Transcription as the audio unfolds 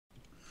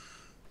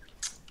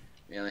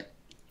Really?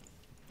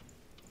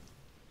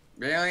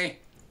 Really?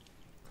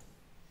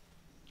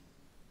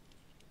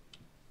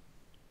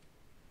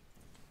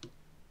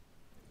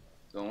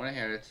 Don't want to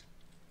hear it.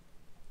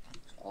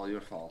 It's all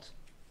your fault.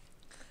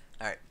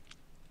 Alright.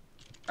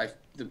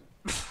 The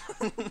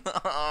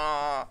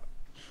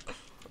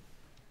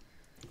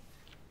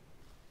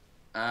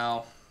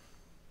Ow.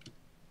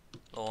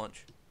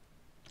 Launch.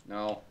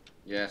 No.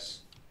 Yes.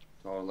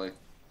 Totally.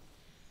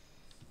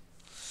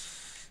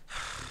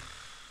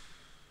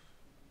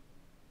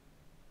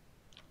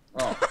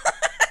 Oh.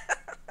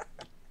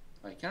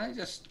 Like, can I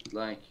just,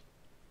 like...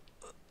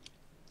 Of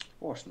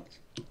course not.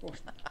 Of course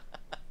not.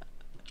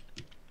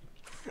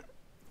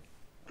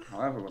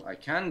 However, what I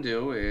can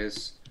do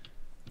is...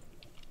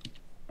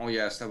 Oh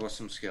yes, that was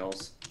some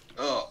skills.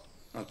 Oh!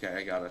 Okay,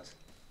 I got it.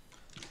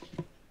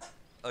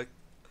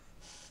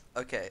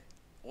 Okay.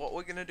 What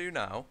we're gonna do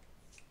now...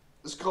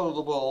 Let's go to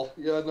the ball.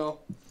 Yeah, no.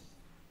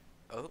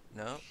 Oh,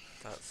 no.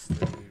 That's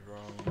the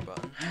wrong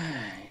button.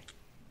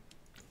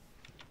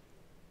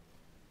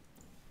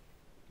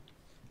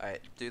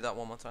 Alright, do that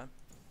one more time.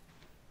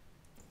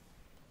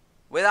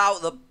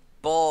 Without the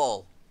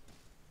ball!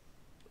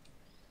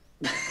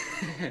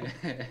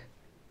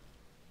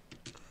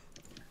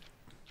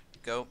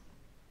 Go.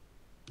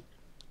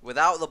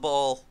 Without the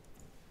ball.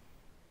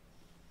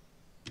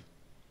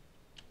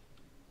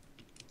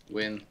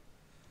 Win.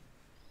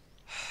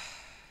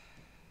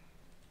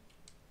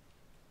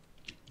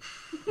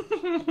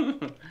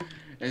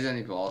 Is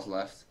any balls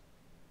left?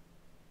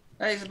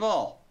 Hey, it's a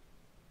ball.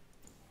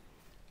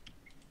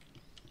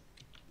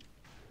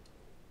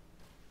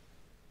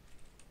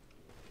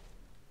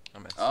 I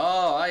missed.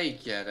 Oh, I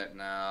get it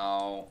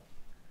now.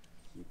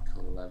 You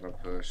clever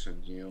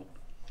person, you.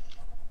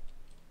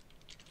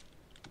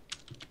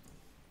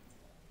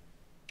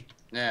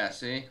 Yeah,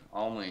 see?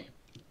 Only.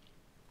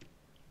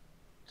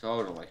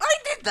 Totally. I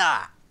did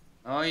that!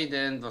 No, you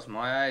didn't. It was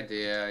my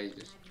idea. You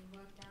just...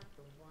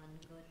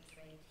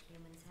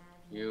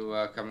 You,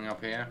 coming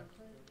up here?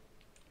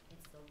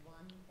 It's the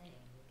one thing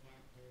you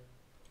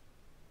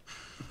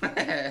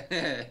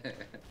can't do.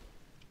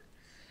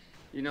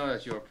 You know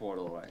that's your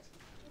portal, right?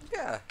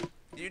 Yeah.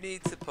 You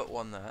need to put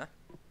one there.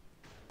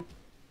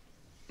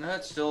 No,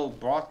 it's still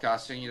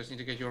broadcasting. You just need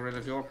to get rid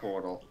of your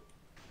portal.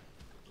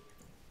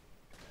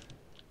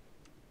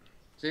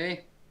 See?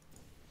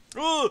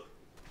 Oh!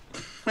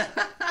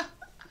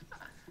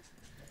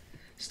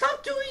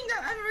 Stop doing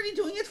that! I'm already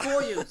doing it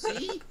for you,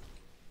 see?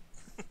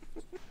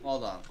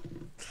 Hold on.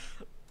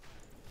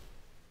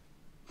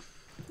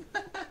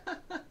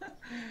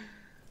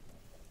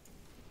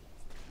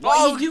 What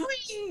are you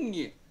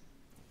doing?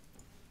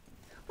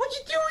 What are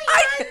you doing,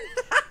 man?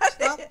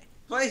 Stop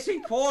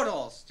placing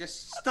portals.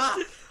 Just stop.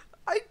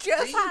 I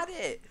just See? had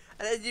it,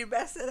 and then you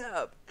mess it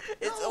up.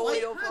 It's No, all I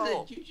your hadn't.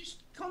 fault. You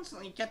just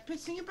constantly kept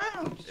pissing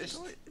about.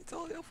 It's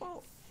all your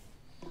fault.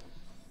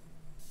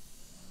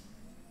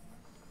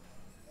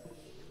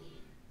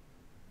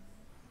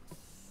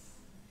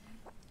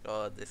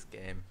 God, this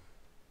game.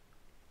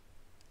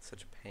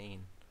 Such a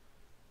pain.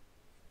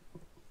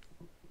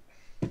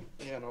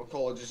 Yeah, no,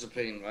 college is a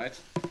pain, right?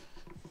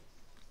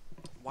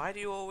 Why do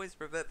you always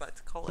revert back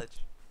to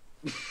college?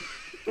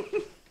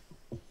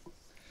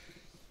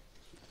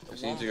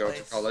 Just need to go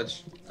to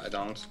college. I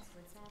don't.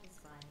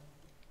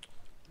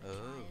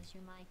 Oh. As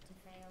you might to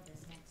fail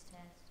this next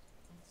test,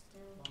 it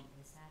still won't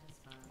be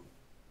satisfied.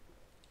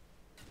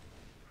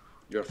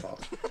 Your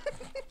fault.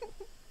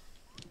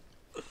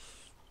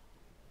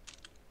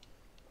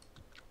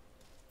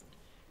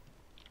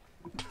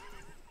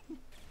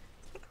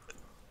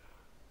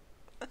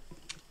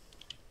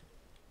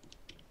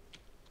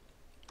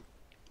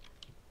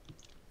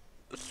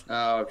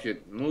 If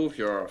you move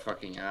your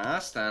fucking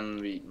ass, then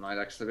we might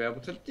actually be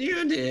able to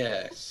do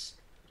this.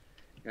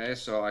 Okay,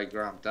 so I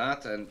grabbed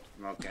that and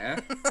okay.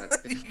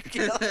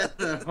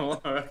 That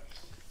worked.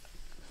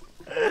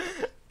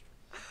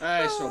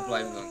 I still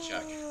blame it on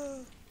Chuck.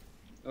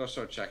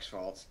 Also Chuck's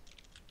fault.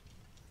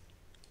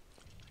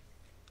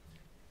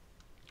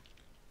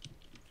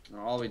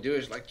 Now all we do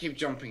is like keep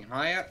jumping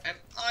higher and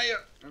higher.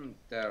 And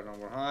there, now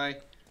we're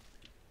high.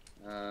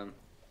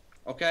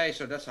 Okay,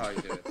 so that's how you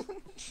do it.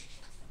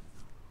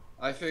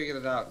 I figured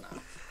it out now.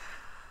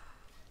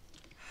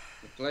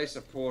 You place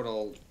a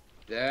portal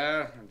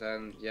there, and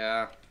then,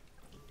 yeah.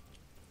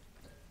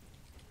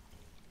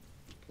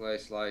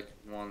 Place like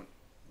one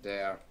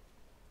there.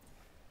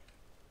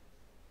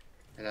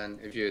 And then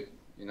if you,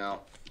 you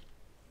know,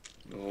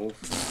 move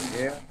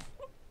here,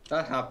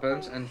 that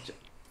happens, and...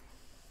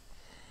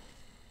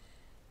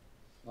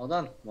 Well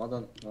done, well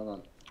done, well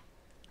done.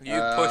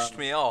 You pushed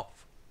me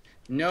off.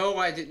 No,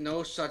 I did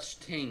no such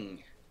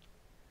thing.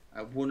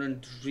 I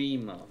wouldn't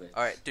dream of it.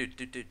 Alright,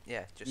 dude,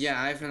 yeah, just...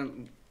 Yeah, I have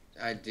an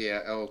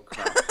idea. Oh,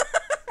 crap.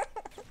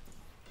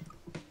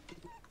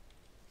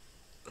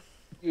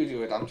 You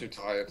do it, I'm too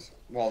tired.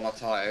 Well, not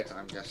tired,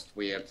 I'm just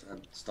weird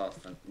and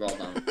stuff, and well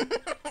done.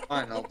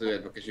 Fine, I'll do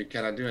it, because you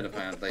cannot do it,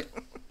 apparently.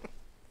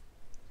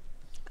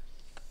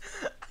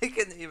 I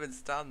couldn't even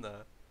stand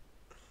there.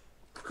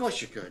 Of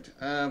course you could.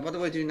 What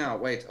do I do now?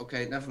 Wait,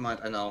 okay, never mind.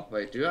 I know.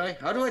 Wait, do I?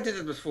 How do I did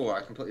it before?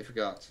 I completely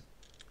forgot.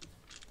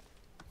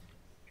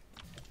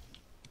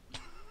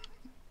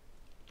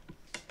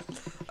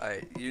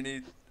 Alright, you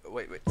need...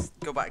 Wait,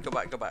 go back.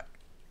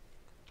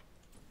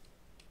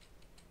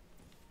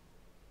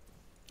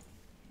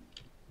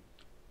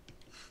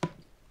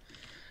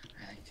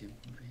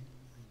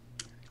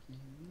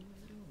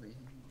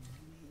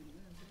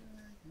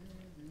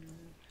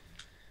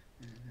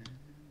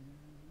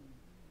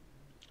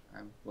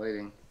 I'm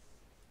waiting.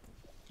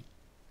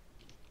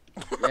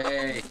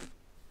 Yay!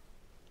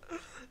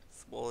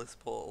 Smallest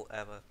portal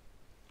ever.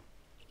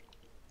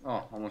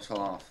 Oh, almost fell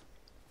off.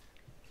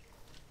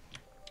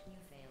 You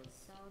failed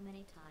so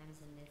many times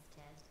in this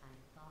test, I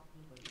thought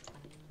you were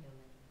becoming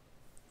human.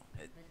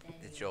 But then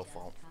It's you your just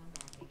fault. come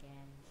back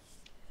again,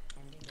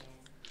 and again.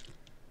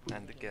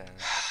 And again.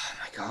 Oh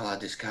my god,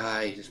 this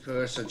guy, this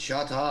person,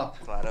 shut up!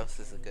 GLaDOS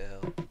is a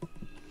girl.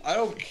 I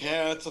don't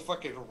care, it's a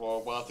fucking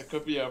robot, it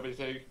could be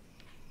everything.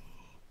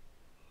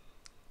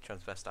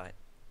 Transvestite.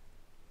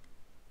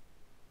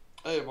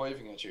 Hey, I'm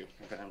waving at you,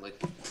 apparently.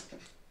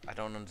 I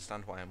don't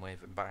understand why I'm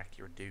waving back,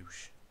 you're a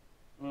douche.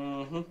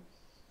 Mm-hmm. And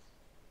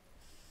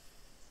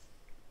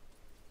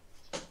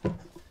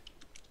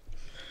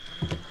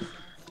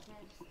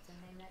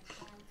they let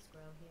plants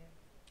grow here.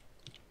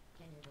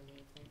 Can you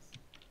believe this?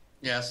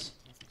 Yes.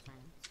 Test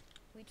plants.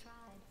 We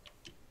tried.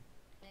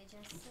 They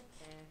just sit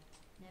there,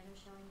 never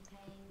showing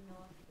pain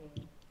nor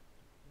fear.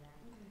 That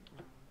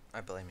no.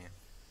 I blame you.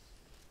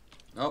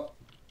 Nope.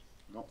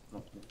 Nope,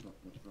 nope, nope, nope,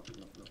 nope, nope, nope,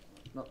 nope,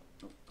 nope,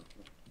 nope, nope,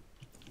 nope.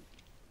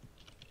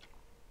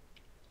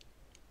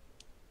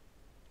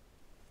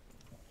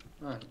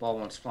 Ah, the ball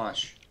won't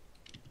splash.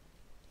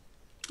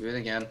 Do it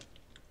again.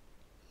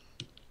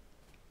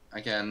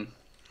 Again.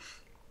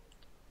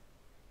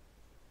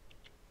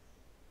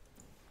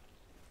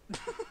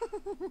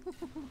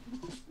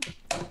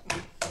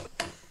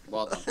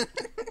 Well done.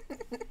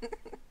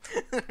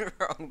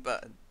 Wrong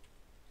button.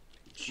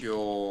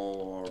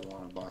 Sure,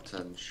 one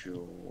button,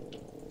 sure.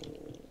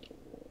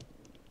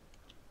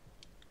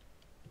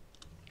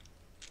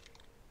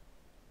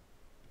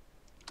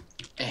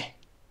 Eh.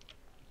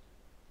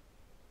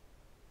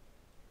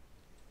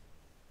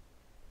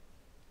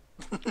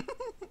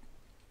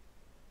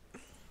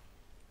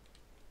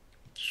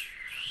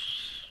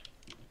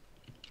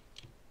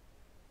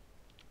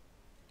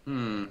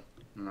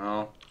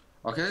 No.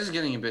 Okay, this is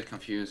getting a bit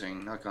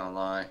confusing, not gonna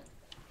lie.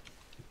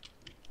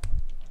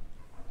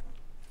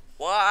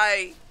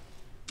 Why?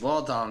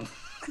 Well done.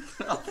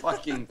 Well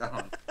fucking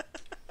done.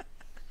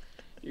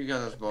 You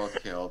got us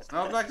both killed.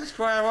 Now back to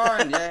square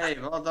one. Yay,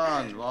 well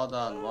done, well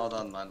done, well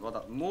done, man. Well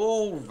done.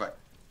 Move!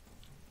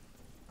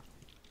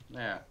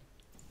 Yeah.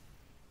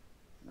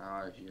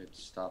 Now if you'd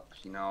stop,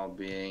 you know,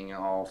 being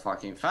all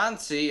fucking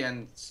fancy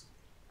and...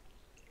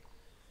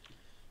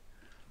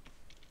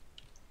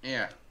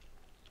 Yeah.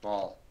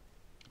 Ball.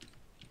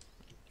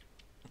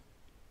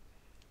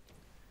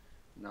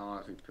 Now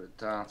if we put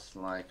that,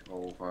 like,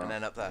 over... And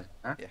then up there.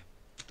 Huh? Yeah.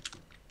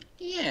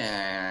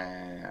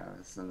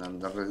 Yes, and then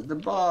there is the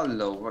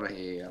ball over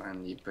here,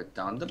 and you put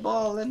down the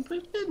ball and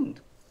we didn't.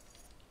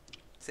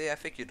 See, I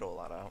figured all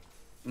that out.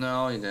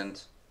 No, you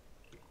didn't.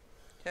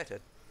 Yeah, I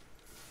did.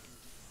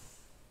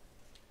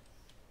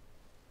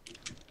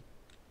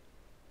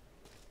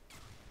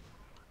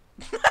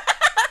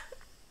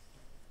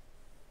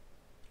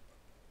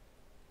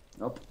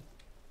 Nope.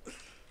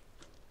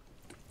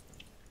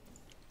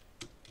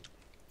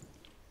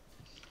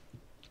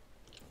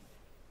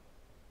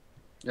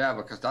 Yeah,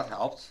 because that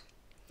helped.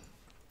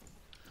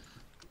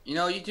 You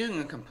know, you're doing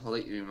it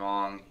completely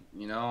wrong.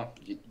 You know,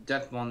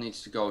 that one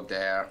needs to go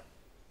there.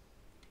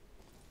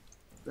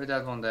 Put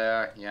that one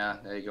there. Yeah,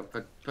 there you go.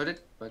 Put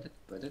it.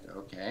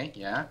 Okay,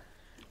 yeah.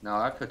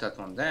 Now I put that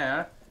one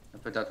there. I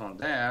put that one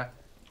there.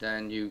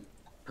 Then you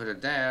put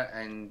it there,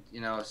 and you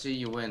know, see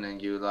you win,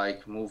 and you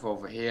like move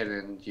over here,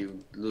 and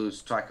you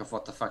lose track of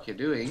what the fuck you're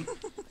doing.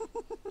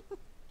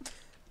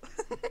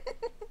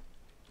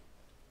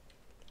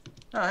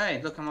 Oh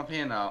hey, look, I'm up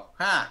here now.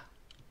 Ha!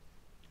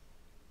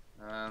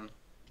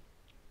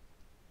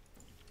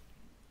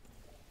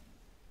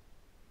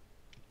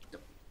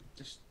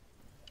 Just...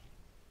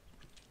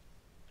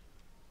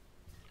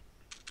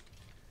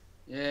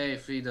 Yay,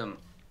 freedom.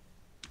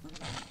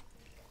 Excellent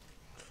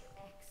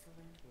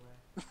work.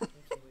 If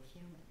you were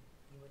human,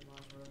 you would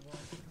want a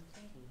reward for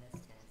completing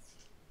this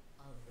test.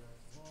 A reward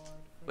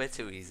for We're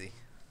too easy.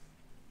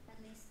 At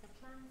least the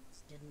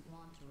plants didn't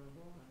want a reward.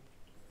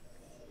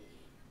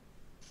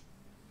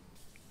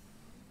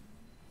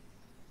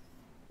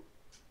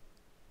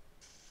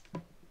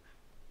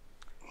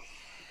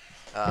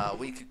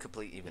 We could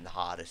complete even the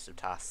hardest of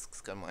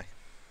tasks, couldn't we?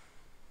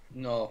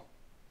 No.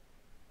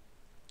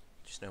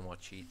 Just no more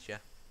cheats, yeah?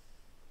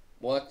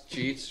 What?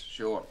 Cheats?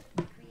 Sure.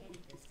 I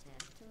created this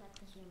test to let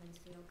the humans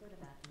feel good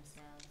about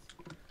themselves.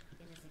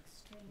 It is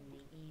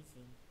extremely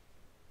easy.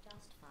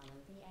 Just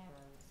follow the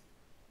arrows.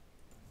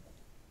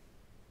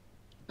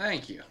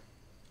 Thank you.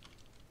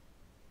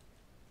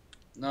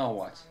 Now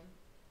what? Sorry.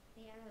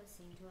 The arrows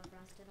seem to have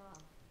rusted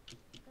off.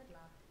 Good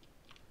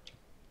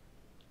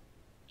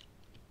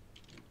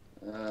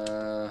luck.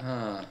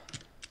 Uh-huh.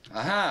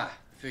 Aha!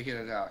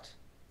 Figured it out.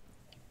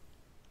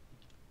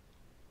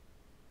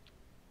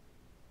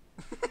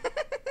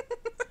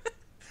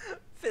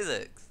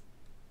 Physics.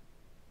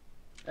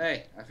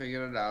 Hey, I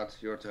figured it out.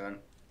 Your turn.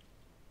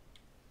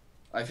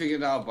 I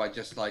figured it out by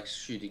just like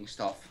shooting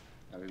stuff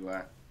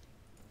everywhere.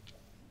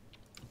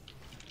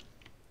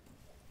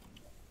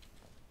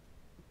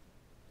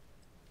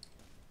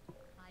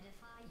 I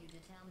defy you to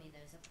tell me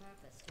there's a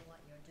purpose to what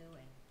you're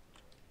doing.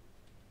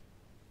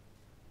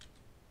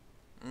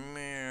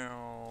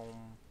 Meow.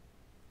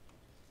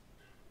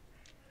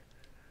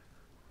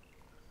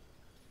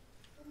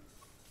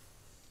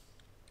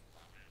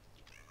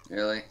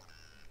 Really?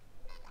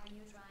 Are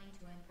you trying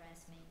to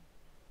impress me?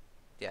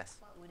 Yes.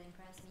 What would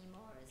impress me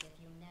more is if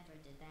you never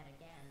did that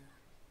again.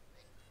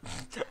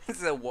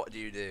 So what do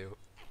you do?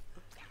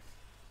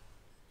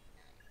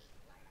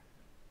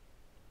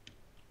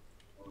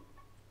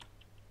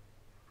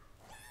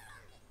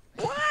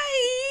 Why?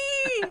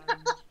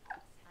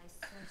 I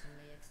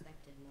certainly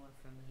expected more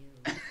from you.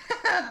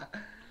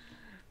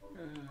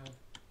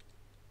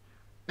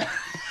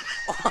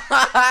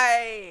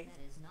 Why? That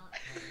is not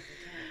part of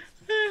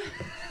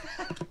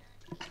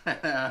the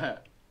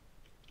test.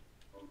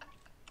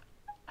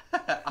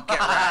 Get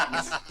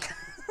wrecked.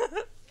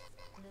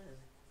 Blue,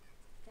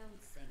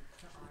 don't sink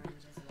to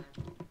Orange's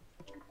level.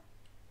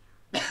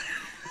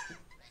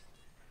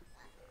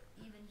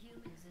 Even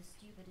humans, as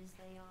stupid as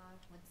they are,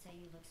 would say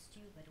you look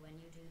stupid when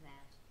you do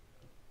that.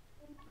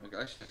 Okay,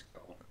 let's just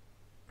go.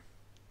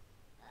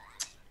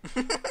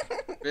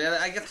 Really?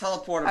 I get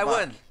teleported I back.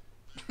 won.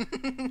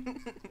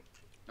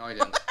 No, I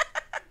didn't.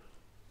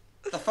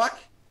 The fuck?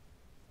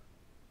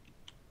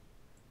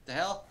 The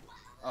hell?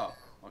 Oh,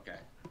 okay.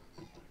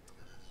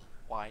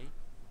 Why?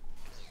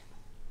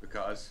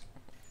 Because.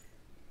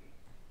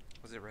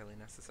 Was it really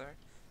necessary?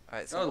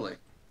 Alright, so Totally.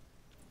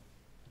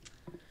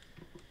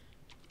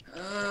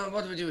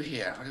 What do we do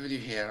here? What do we do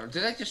here?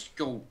 Did I just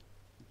go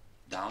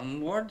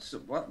downwards?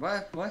 What?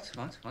 Well,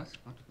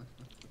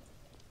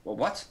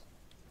 what?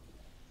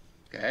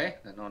 Okay,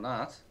 I know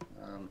that.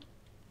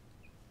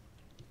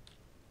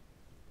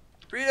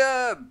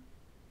 freedom!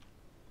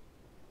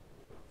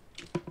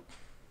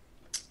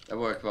 That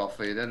worked well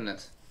for you, didn't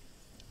it?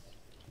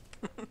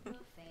 Your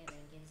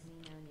failing gives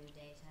me no new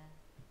data.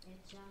 It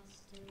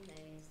just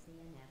delays the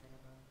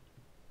inevitable.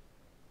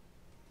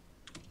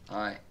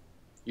 Hi.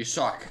 You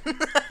suck.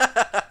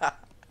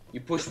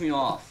 You pushed me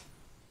off.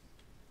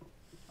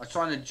 I was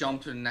trying to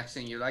jump to the next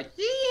thing. You're like,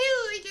 yeah,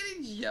 I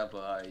didn't jump.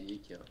 You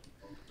killed me.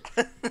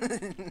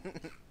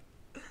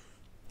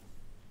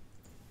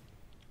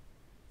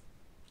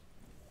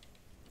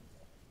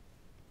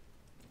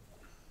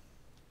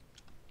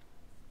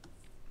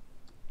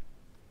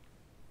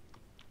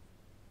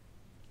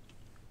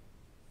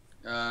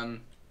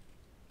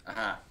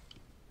 Aha.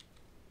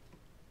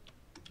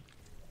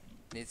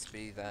 Needs to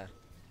be there.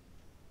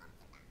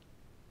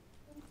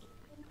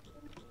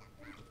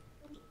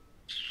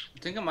 I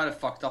think I might have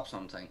fucked up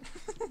something.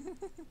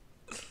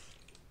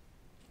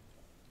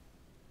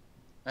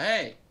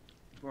 Hey!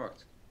 It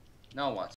worked. Now what?